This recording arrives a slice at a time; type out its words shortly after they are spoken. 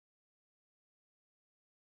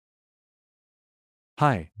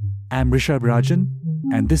Hi, I'm Rishabh Rajan,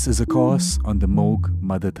 and this is a course on the Moog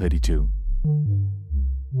Mother 32.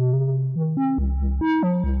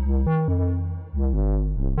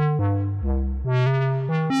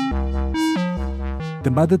 The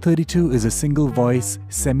Mother 32 is a single-voice,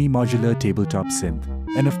 semi-modular tabletop synth.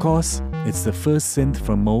 And of course, it's the first synth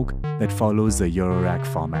from Moog that follows the Eurorack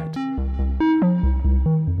format.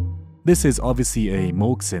 This is obviously a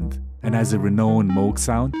Moog synth and has a renowned Moog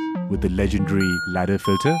sound with the legendary ladder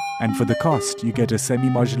filter. And for the cost, you get a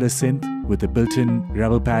semi-modular synth with a built-in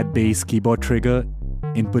rubber pad bass keyboard trigger,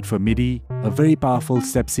 input for MIDI, a very powerful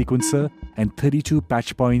step sequencer, and 32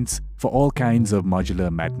 patch points for all kinds of modular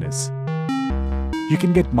madness. You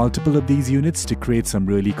can get multiple of these units to create some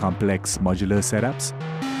really complex modular setups,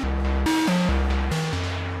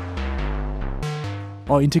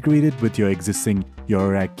 or integrate it with your existing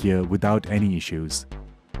Eurorack gear without any issues.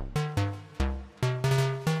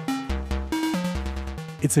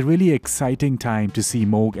 It's a really exciting time to see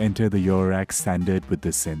Moog enter the Eurorack standard with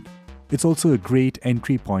this synth. It's also a great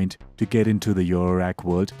entry point to get into the Eurorack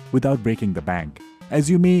world without breaking the bank.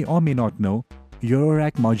 As you may or may not know,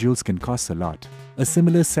 Eurorack modules can cost a lot. A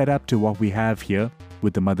similar setup to what we have here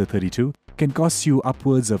with the Mother 32 can cost you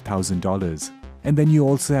upwards of $1,000. And then you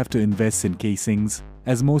also have to invest in casings,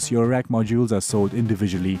 as most Eurorack modules are sold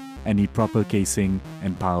individually and need proper casing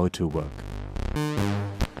and power to work.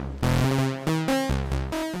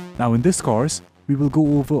 Now in this course, we will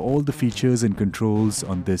go over all the features and controls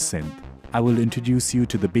on this synth. I will introduce you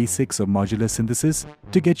to the basics of modular synthesis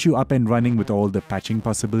to get you up and running with all the patching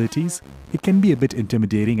possibilities. It can be a bit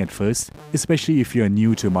intimidating at first, especially if you are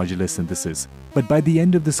new to modular synthesis. But by the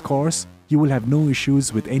end of this course, you will have no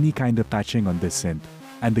issues with any kind of patching on this synth.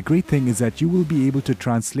 And the great thing is that you will be able to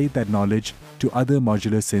translate that knowledge to other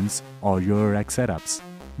modular synths or Eurorack setups.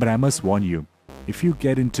 But I must warn you, if you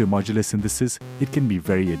get into modular synthesis, it can be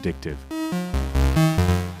very addictive.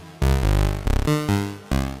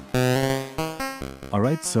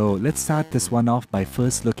 Alright, so let's start this one off by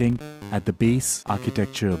first looking at the base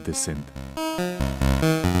architecture of this synth.